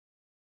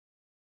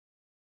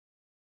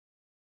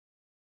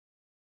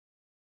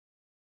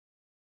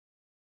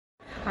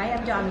Hi,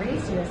 I'm Dawn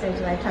Reese, USA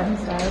Lifetime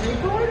Star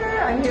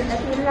Reporter. I'm here at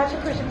the International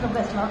Christian Film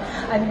Festival.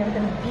 I'm here with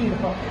a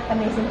beautiful,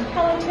 amazing,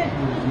 talented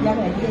young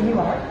lady, and you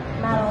are?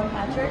 Madeline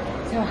Patrick.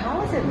 So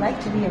how is it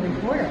like to be a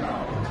reporter?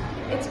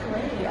 It's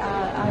great.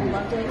 I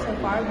loved it so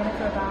far. I've been it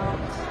for about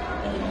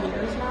 8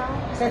 years now.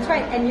 That's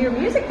right, and your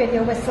music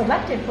video was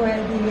selected for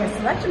the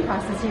selection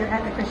process here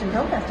at the Christian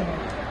Film Festival.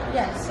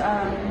 Yes,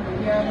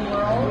 We Are the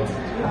World.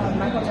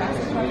 Michael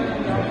Jackson's cover,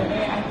 we all did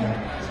it. I think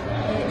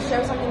it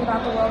shows something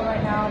about the world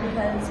right now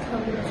because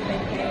COVID is a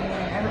big thing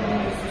and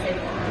everybody needs to stay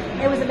home.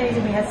 It was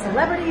amazing. We had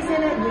celebrities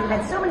in it. We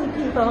had so many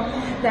people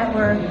that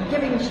were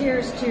giving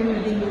cheers to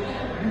the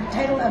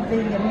title of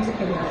the music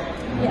video.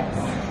 Yes.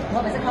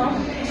 What was it called?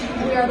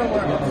 We Are the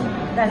World.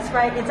 That's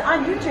right. It's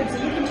on YouTube, so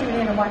you can tune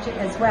in and watch it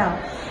as well.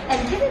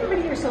 And give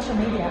everybody your social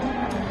media.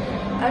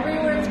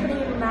 Everywhere is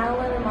pretty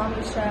Madeline and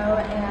Mommy Show,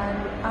 and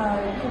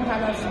you can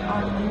find us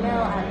on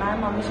email at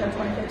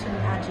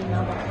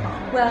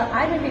maddandmommyshow2015@gmail.com. Well,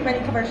 I'm going to be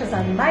running commercials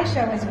on my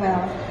show as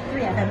well,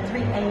 3 FM,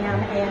 3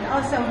 AM, and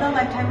also The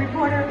Lifetime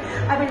Reporter.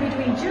 I'm going to be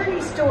doing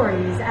Journey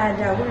Stories, and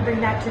we'll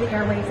bring that to the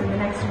airways in the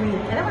next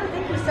week. And I want to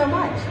thank you so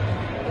much.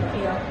 Thank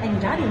you.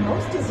 And Donnie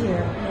Most is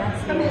here.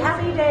 Yes, From the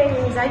Happy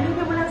Days. I knew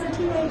him when I was a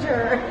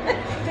teenager.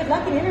 Good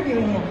luck in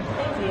interviewing him.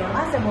 Thank you.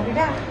 Awesome. We'll be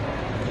back.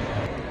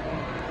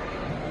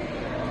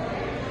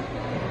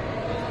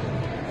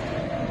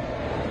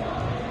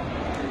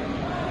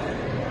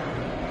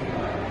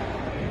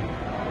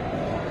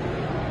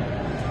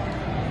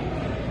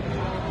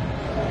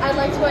 I'd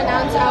like to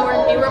announce our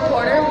new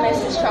reporter,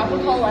 Mrs.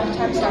 Tropical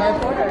Lifetime Star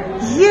Reporter.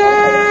 Yay!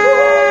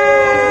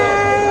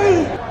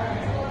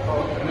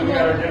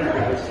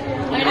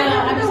 I know,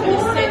 I'm just going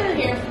to sit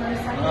here for a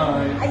second.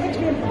 I get to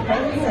be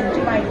embraced and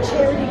do my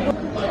charity.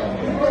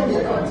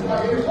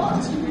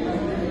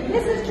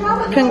 Mrs.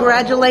 Tropical.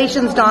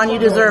 Congratulations, Dawn. You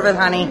deserve it,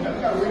 honey.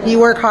 You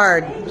work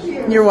hard.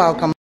 You're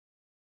welcome.